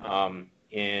role.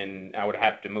 I would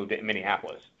have to move to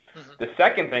Minneapolis. Mm-hmm. The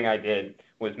second thing I did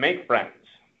was make friends.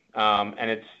 And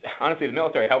it's honestly, the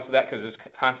military helps with that, because it's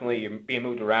constantly, you're being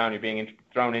moved around, you're being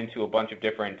thrown into a bunch of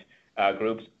different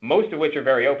groups, most of which are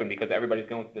very open because everybody's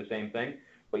going through the same thing.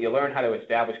 But you learn how to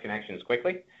establish connections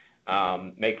quickly,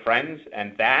 make friends,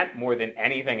 and that, more than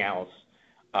anything else,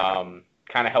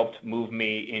 kind of helped move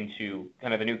me into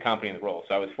kind of the new company and the role.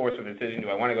 So I was forced with the decision, do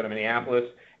I want to go to Minneapolis?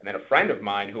 And then a friend of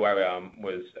mine who I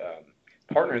was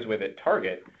partners with at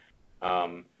Target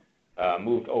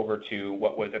moved over to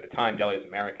what was at the time Delhaize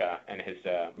America, and has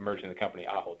merged in the company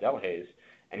Ahold Delhaize,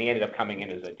 and he ended up coming in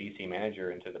as a DC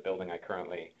manager into the building I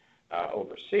currently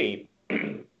oversee.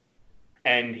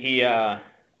 And he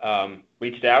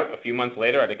reached out a few months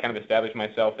later. I had kind of established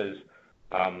myself as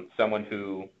someone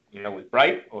who was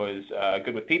bright, was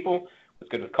good with people, was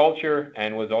good with culture,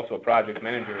 and was also a project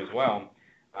manager as well.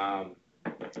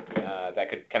 That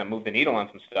could kind of move the needle on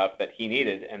some stuff that he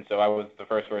needed. And so I was the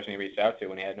first person he reached out to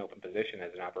when he had an open position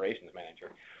as an operations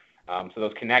manager. So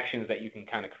those connections that you can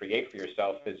kind of create for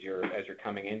yourself as you're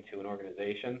coming into an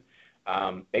organization,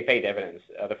 they pay dividends.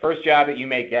 The first job that you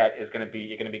may get is going to be,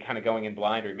 you're going to be kind of going in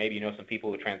blind, or maybe some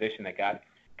people who transition that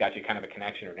got you kind of a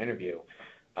connection or an interview.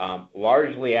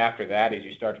 Largely after that, as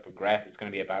you start to progress, it's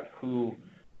going to be about who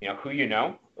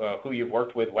you've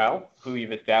worked with well, who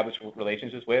you've established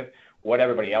relationships with, what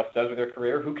everybody else does with their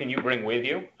career, who can you bring with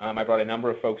you. I brought a number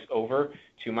of folks over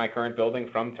to my current building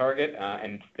from Target,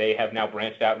 and they have now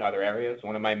branched out in other areas.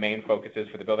 One of my main focuses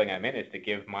for the building I'm in is to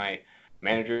give my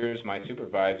managers, my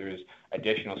supervisors,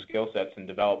 additional skill sets and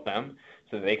develop them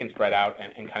so that they can spread out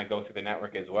and kind of go through the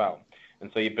network as well.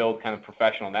 And so you build kind of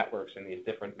professional networks in these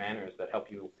different manners that help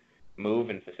you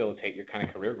move and facilitate your kind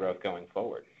of career growth going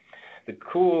forward. The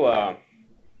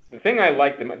thing I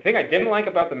didn't like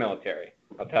about the military,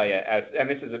 I'll tell you, and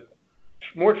this is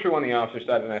more true on the officer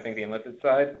side than I think the enlisted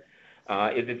side,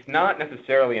 is it's not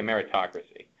necessarily a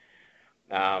meritocracy.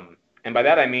 And by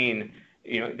that I mean,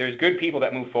 there's good people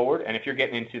that move forward, and if you're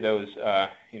getting into those,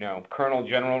 colonel,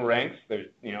 general ranks, there's,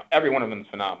 every one of them is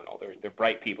phenomenal. They're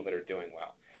bright people that are doing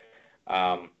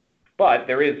well. But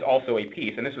there is also a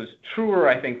piece, and this was truer,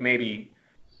 I think, maybe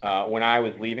when I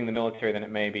was leaving the military than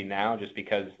it may be now, just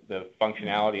because the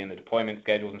functionality and the deployment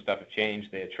schedules and stuff have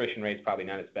changed. The attrition rate's probably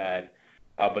not as bad.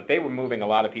 But they were moving a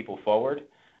lot of people forward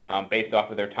based off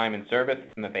of their time in service,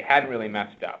 and that they hadn't really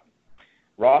messed up.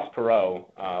 Ross Perot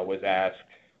was asked,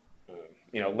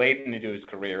 late into his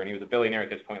career, and he was a billionaire at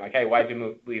this point, like, hey, why'd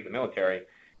you leave the military?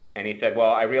 And he said,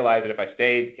 well, I realized that if I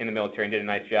stayed in the military and did a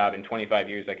nice job, in 25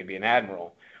 years I could be an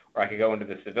admiral, or I could go into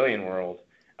the civilian world,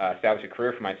 establish a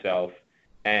career for myself,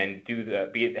 and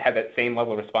have that same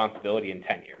level of responsibility in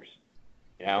 10 years.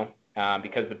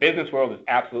 Because the business world is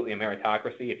absolutely a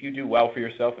meritocracy. If you do well for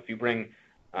yourself, if you bring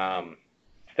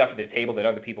stuff to the table that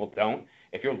other people don't,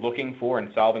 if you're looking for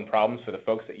and solving problems for the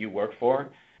folks that you work for,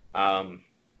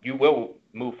 you will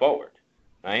move forward,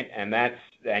 right?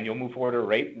 And you'll move forward at a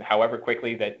rate however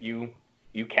quickly that you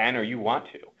can or you want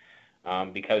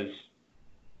to, because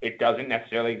it doesn't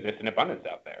necessarily exist in abundance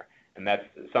out there. And that's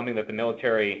something that the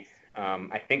military,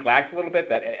 I think, lacks a little bit,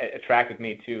 that attracted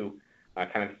me to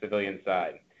kind of the civilian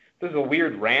side. This is a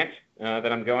weird rant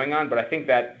that I'm going on, but I think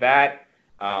that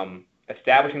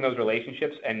establishing those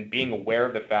relationships and being aware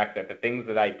of the fact that the things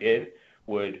that I did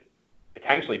would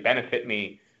potentially benefit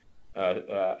me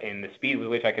in the speed with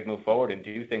which I could move forward and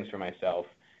do things for myself,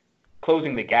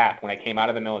 closing the gap when I came out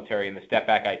of the military and the step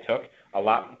back I took a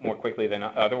lot more quickly than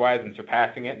otherwise, and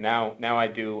surpassing it. Now I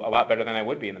do a lot better than I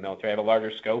would be in the military. I have a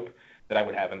larger scope that I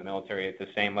would have in the military at the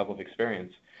same level of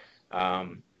experience.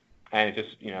 And it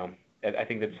just, I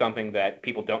think that's something that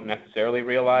people don't necessarily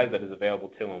realize that is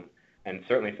available to them, and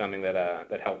certainly something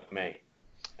that helps me.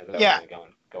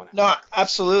 Going no,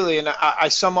 absolutely. And I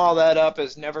sum all that up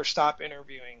as never stop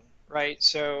interviewing, right?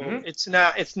 So it's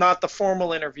not the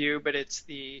formal interview, but it's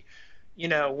the,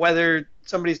 whether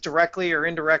somebody's directly or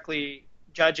indirectly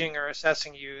judging or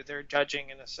assessing you, they're judging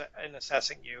and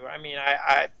assessing you. I mean,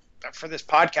 for this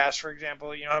podcast, for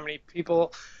example, you know, how many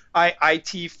people,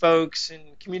 IT folks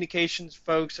and communications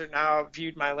folks are now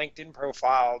viewed my LinkedIn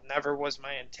profile. Never was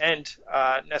my intent,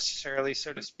 necessarily,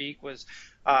 so to speak, was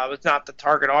not the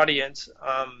target audience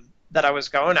that I was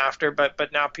going after,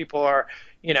 but now people are,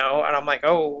 you know, and I'm like,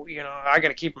 oh, you know, I got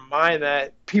to keep in mind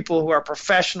that people who are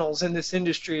professionals in this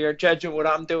industry are judging what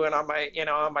I'm doing on my, you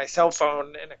know, on my cell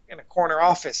phone in a corner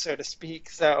office, so to speak.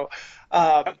 So,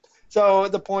 so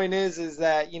the point is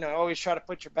that, you know, always try to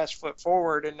put your best foot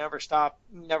forward and never stop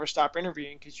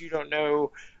interviewing, because you don't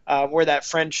know where that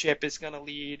friendship is going to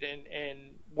lead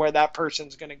and where that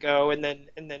person's going to go. And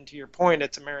then to your point,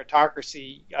 it's a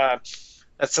meritocracy.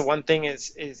 That's the one thing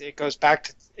is it goes back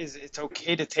to is it's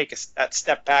okay to take that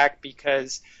step back,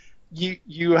 because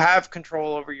you have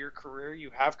control over your career.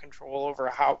 You have control over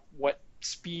what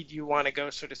speed you want to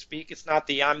go, so to speak. It's not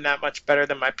the I'm that much better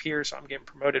than my peer, so I'm getting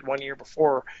promoted 1 year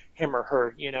before him or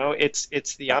her. You know, it's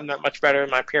the I'm that much better than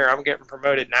my peer, I'm getting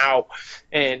promoted now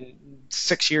and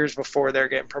 6 years before they're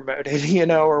getting promoted, you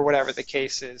know, or whatever the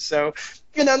case is. So,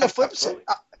 and on the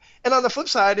flip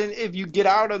side, and if you get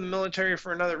out of the military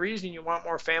for another reason, you want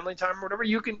more family time or whatever,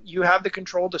 you have the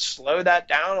control to slow that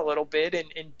down a little bit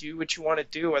and do what you want to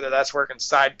do, whether that's working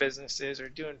side businesses or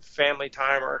doing family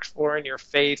time or exploring your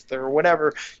faith or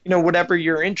whatever, you know, whatever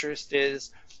your interest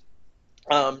is.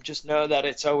 Just know that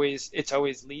it's always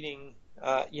leading,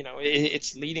 you know,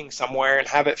 it's leading somewhere, and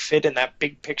have it fit in that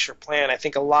big picture plan. I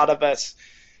think a lot of us,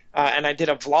 and I did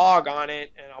a vlog on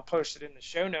it, and I'll post it in the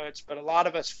show notes, but a lot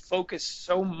of us focus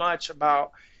so much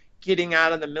about getting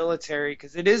out of the military,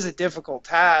 because it is a difficult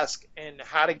task, and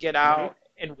how to get out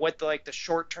and what the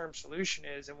short-term solution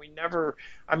is. And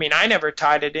I never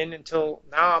tied it in until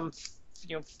now. I'm,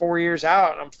 you know, 4 years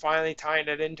out, and I'm finally tying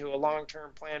it into a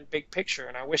long-term plan, big picture.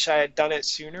 And I wish I had done it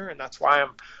sooner. And that's why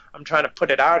I'm trying to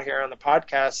put it out here on the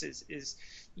podcast is,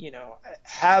 you know,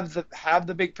 have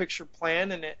the big picture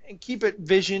plan and keep it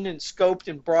visioned and scoped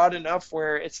and broad enough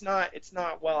where it's not,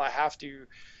 well, I have to,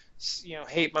 you know,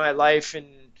 hate my life in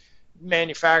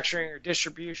manufacturing or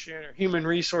distribution or human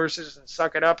resources and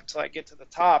suck it up until I get to the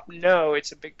top. No,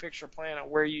 it's a big picture plan on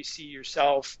where you see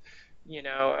yourself, you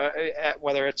know,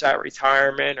 whether it's at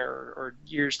retirement or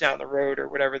years down the road or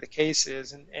whatever the case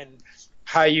is, and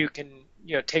how you can,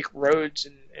 you know, take roads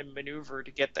and maneuver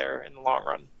to get there in the long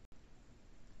run.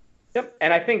 Yep,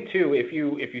 and I think too, if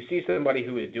you see somebody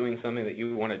who is doing something that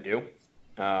you want to do,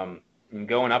 and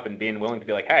going up and being willing to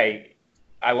be like, hey,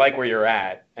 I like where you're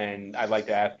at, and I'd like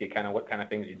to ask you kind of what kind of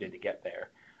things you did to get there.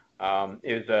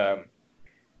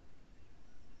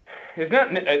 There's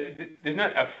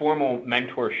not a formal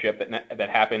mentorship that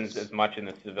happens as much in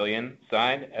the civilian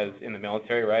side as in the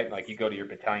military, right? Like you go to your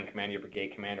battalion commander, your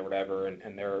brigade commander, whatever,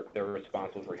 and they're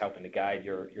responsible for helping to guide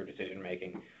your decision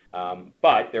making.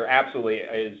 But there absolutely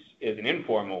is an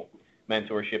informal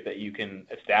mentorship that you can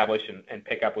establish and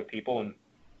pick up with people. And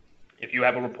if you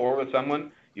have a rapport with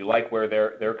someone, you like where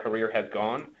their career has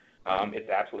gone, it's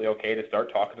absolutely okay to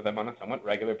start talking to them on a somewhat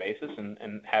regular basis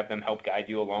and have them help guide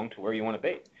you along to where you want to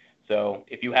be. So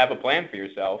if you have a plan for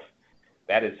yourself,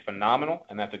 that is phenomenal,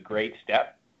 and that's a great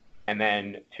step. And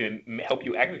then to help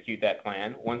you execute that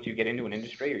plan, once you get into an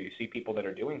industry or you see people that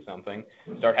are doing something,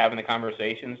 start having the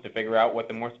conversations to figure out what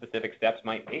the more specific steps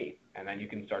might be, and then you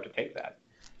can start to take that.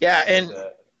 Yeah, and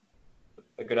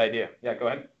a good idea. Yeah, go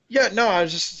ahead. Yeah, no, I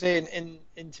was just saying,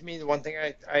 and to me, the one thing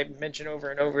I mention over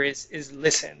and over is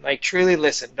listen, like truly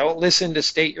listen. Don't listen to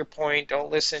state your point.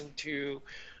 Don't listen to,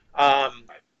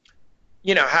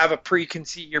 you know, have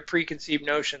your preconceived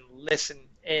notion. Listen.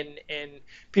 And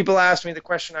people ask me, the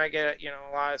question I get, you know,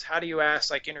 a lot is, how do you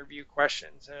ask like interview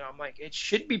questions? And I'm like, it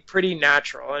should be pretty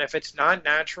natural. And if it's not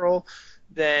natural,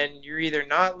 then you're either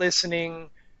not listening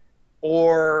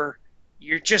or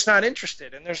you're just not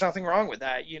interested. And there's nothing wrong with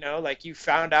that. You know, like you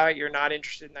found out you're not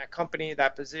interested in that company,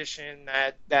 that position,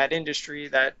 that industry,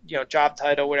 that, you know, job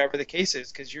title, whatever the case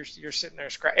is, because you're sitting there,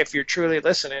 if you're truly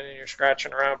listening and you're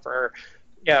scratching around for,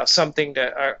 you know, something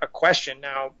to a question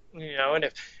now, you know, and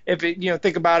if it, you know,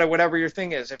 think about it, whatever your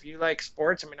thing is, if you like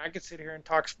sports, I mean, I could sit here and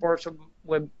talk sports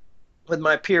with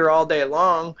my peer all day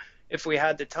long if we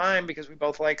had the time, because we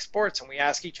both like sports and we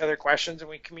ask each other questions and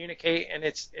we communicate, and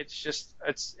it's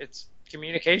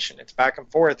communication, it's back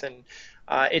and forth, and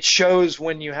it shows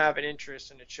when you have an interest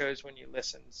and it shows when you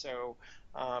listen. So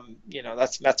you know,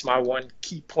 that's my one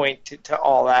key point to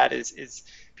all that is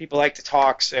people like to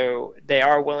talk, so they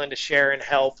are willing to share and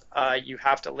help. You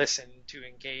have to listen to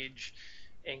engage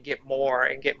and get more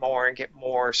and get more and get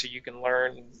more, so you can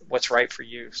learn what's right for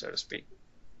you, so to speak.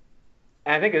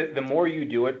 And I think the more you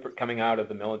do it coming out of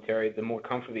the military, the more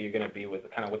comfortable you're going to be with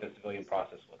kind of what the civilian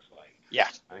process looks like. Yeah.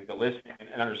 I think the listening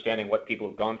and understanding what people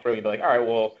have gone through, you'd be like, all right,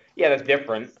 well, yeah, that's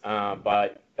different,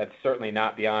 but that's certainly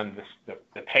not beyond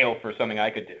the pale for something I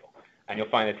could do. And you'll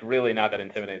find it's really not that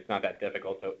intimidating. It's not that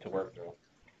difficult to work through.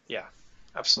 Yeah,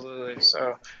 absolutely.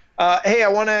 So, hey, I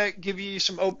want to give you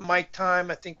some open mic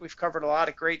time. I think we've covered a lot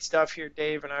of great stuff here,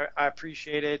 Dave, and I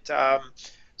appreciate it.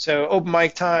 So open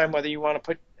mic time, whether you want to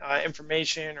put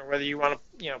information or whether you want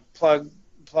to,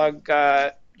 plug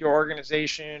your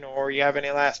organization or you have any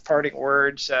last parting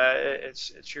words,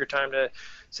 it's your time to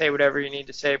say whatever you need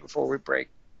to say before we break.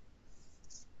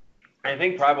 I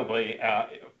think probably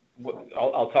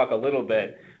I'll talk a little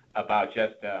bit about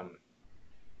just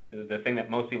the thing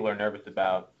that most people are nervous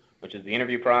about, which is the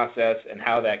interview process and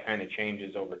how that kind of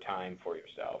changes over time for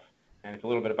yourself. And it's a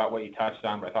little bit about what you touched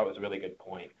on, but I thought it was a really good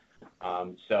point.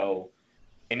 So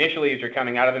initially, as you're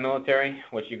coming out of the military,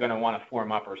 what you're going to want to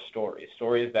form up are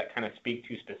stories that kind of speak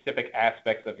to specific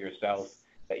aspects of yourself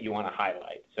that you want to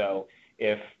highlight. So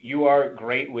if you are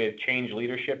great with change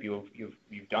leadership,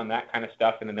 you've done that kind of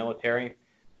stuff in the military,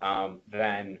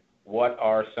 then what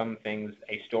are some things,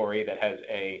 a story that has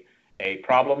a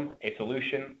problem, a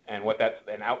solution, and what that's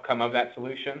an outcome of that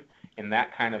solution in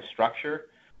that kind of structure?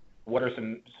 What are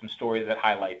some stories that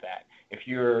highlight that? If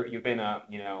you've been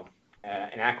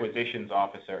an acquisitions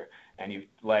officer and you've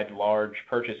led large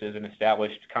purchases and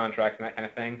established contracts and that kind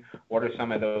of thing, what are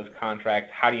some of those contracts?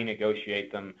 How do you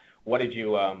negotiate them? What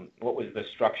was the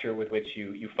structure with which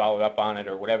you followed up on it,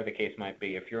 or whatever the case might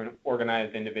be? If you're an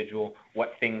organized individual,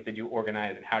 what things did you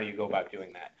organize and how do you go about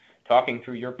doing that? Talking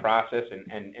through your process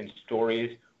and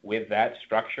stories with that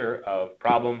structure of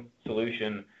problem,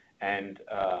 solution, and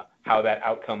how that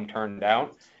outcome turned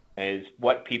out is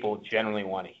what people generally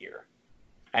want to hear.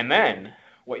 And then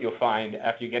what you'll find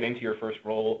after you get into your first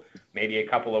role, maybe a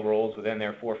couple of roles within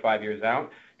there 4 or 5 years out,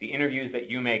 the interviews that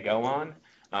you may go on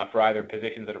for either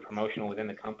positions that are promotional within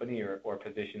the company or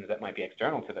positions that might be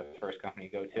external to the first company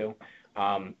you go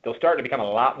to, they'll start to become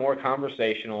a lot more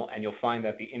conversational, and you'll find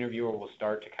that the interviewer will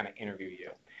start to kind of interview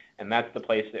you. And that's the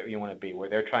place that you want to be, where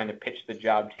they're trying to pitch the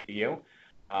job to you,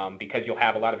 because you'll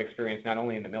have a lot of experience not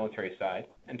only in the military side,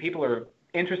 and people are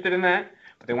interested in that,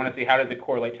 but they want to see how does it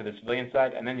correlate to the civilian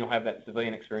side, and then you'll have that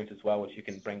civilian experience as well, which you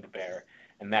can bring to bear,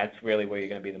 and that's really where you're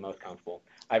going to be the most comfortable.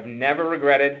 I've never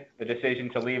regretted the decision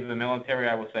to leave the military,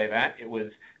 I will say that. It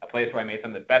was a place where I made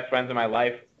some of the best friends in my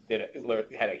life,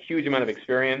 had a huge amount of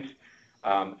experience,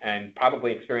 and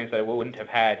probably experience that I wouldn't have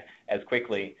had as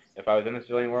quickly if I was in the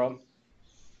civilian world.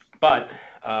 But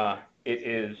it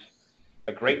is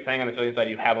a great thing on the civilian side.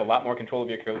 You have a lot more control of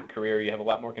your career. You have a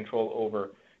lot more control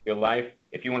over your life.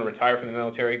 If you want to retire from the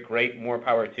military, great, more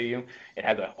power to you. It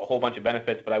has a whole bunch of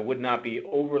benefits, but I would not be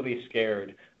overly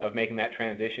scared of making that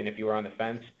transition if you were on the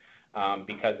fence,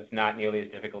 because it's not nearly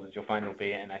as difficult as you'll find it'll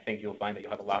be, and I think you'll find that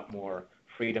you'll have a lot more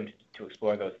freedom to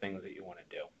explore those things that you want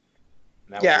to do.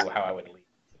 And that would be how I would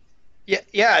lead.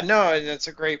 Yeah, no, that's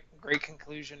a great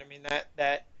conclusion. I mean,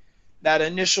 that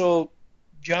initial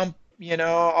jump,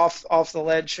 off the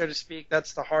ledge, so to speak,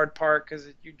 that's the hard part, because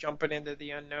you're jumping into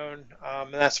the unknown,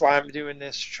 and that's why I'm doing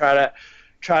this, to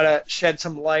try to shed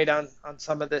some light on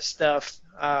some of this stuff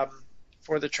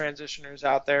for the transitioners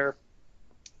out there.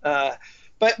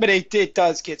 But it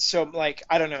does get so, like,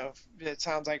 I don't know, it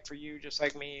sounds like for you, just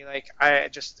like me, like I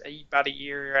just about a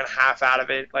year and a half out of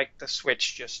it, like the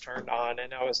switch just turned on,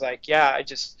 and I was like,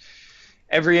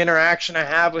 every interaction I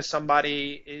have with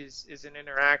somebody is an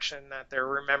interaction that they're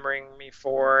remembering me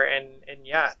for, and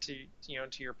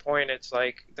to your point, it's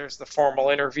like there's the formal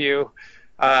interview,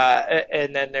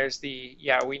 and then there's the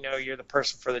we know you're the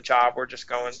person for the job. We're just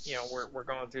going, we're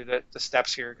going through the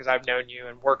steps here because I've known you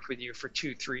and worked with you for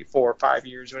 2, 3, 4, 5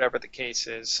 years, whatever the case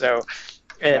is. So,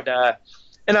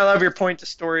 and I love your point to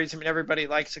stories. I mean, everybody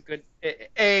likes a good,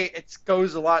 it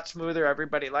goes a lot smoother.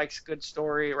 Everybody likes a good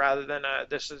story rather than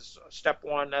this is step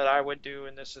 1 that I would do,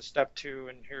 and this is step 2,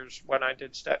 and here's when I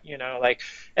did step,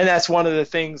 and that's one of the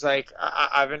things, like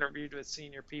I've interviewed with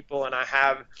senior people, and I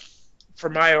have, for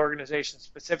my organization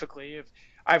specifically, if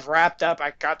I've wrapped up,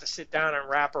 I got to sit down and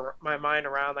wrap my mind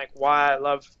around like why I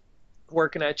love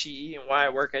working at GE and why I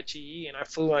work at GE, and I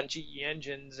flew on GE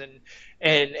engines, and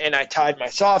I tied my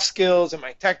soft skills and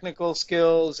my technical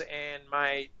skills and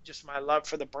my love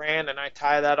for the brand, and I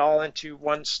tie that all into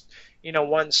one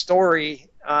story,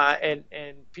 and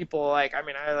people I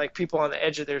like people on the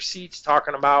edge of their seats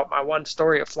talking about my one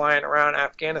story of flying around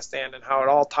Afghanistan and how it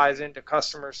all ties into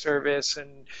customer service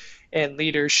and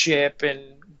leadership and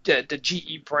the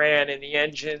GE brand and the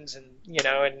engines, and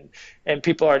and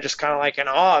people are just kind of like in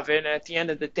awe of it. And at the end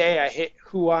of the day, I hit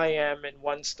who I am in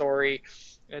one story,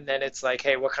 and then it's like,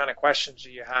 hey, what kind of questions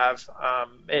do you have?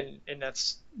 And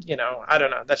that's, I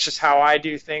don't know, that's just how I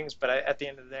do things. But at the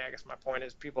end of the day, I guess my point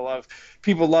is people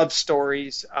love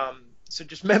stories. So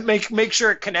just make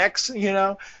sure it connects.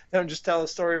 Don't just tell a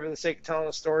story for the sake of telling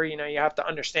a story. You have to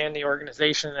understand the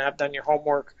organization and have done your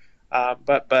homework.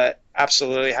 But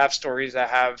absolutely have stories that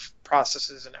have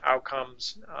processes and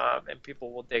outcomes, and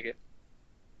people will dig it.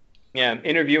 Yeah,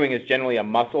 interviewing is generally a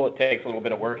muscle. It takes a little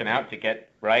bit of working out to get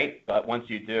right, but once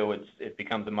you do, it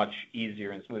becomes a much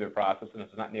easier and smoother process, and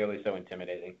it's not nearly so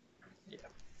intimidating. Yeah.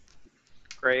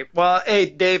 Great. Well, hey,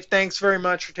 Dave, thanks very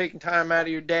much for taking time out of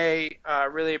your day.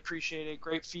 Really appreciate it.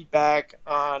 Great feedback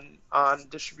on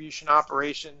distribution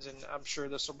operations, and I'm sure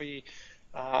this will be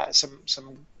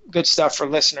some good stuff for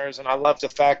listeners. And I love the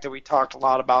fact that we talked a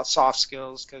lot about soft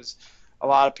skills, because a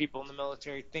lot of people in the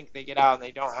military think they get out and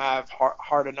they don't have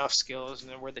hard enough skills,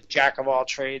 and then we're the jack of all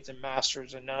trades and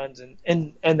masters of none.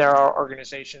 And there are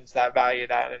organizations that value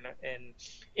that, and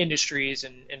industries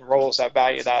and roles that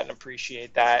value that and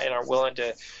appreciate that, and are willing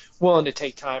to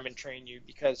take time and train you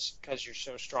because you're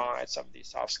so strong at some of these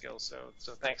soft skills.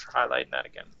 So thanks for highlighting that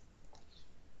again.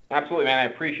 Absolutely, man. I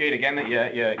appreciate again that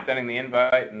you extending the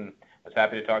invite, and I was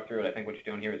happy to talk through it. I think what you're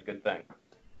doing here is a good thing.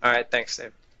 All right, thanks,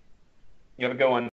 Dave. You have a good one.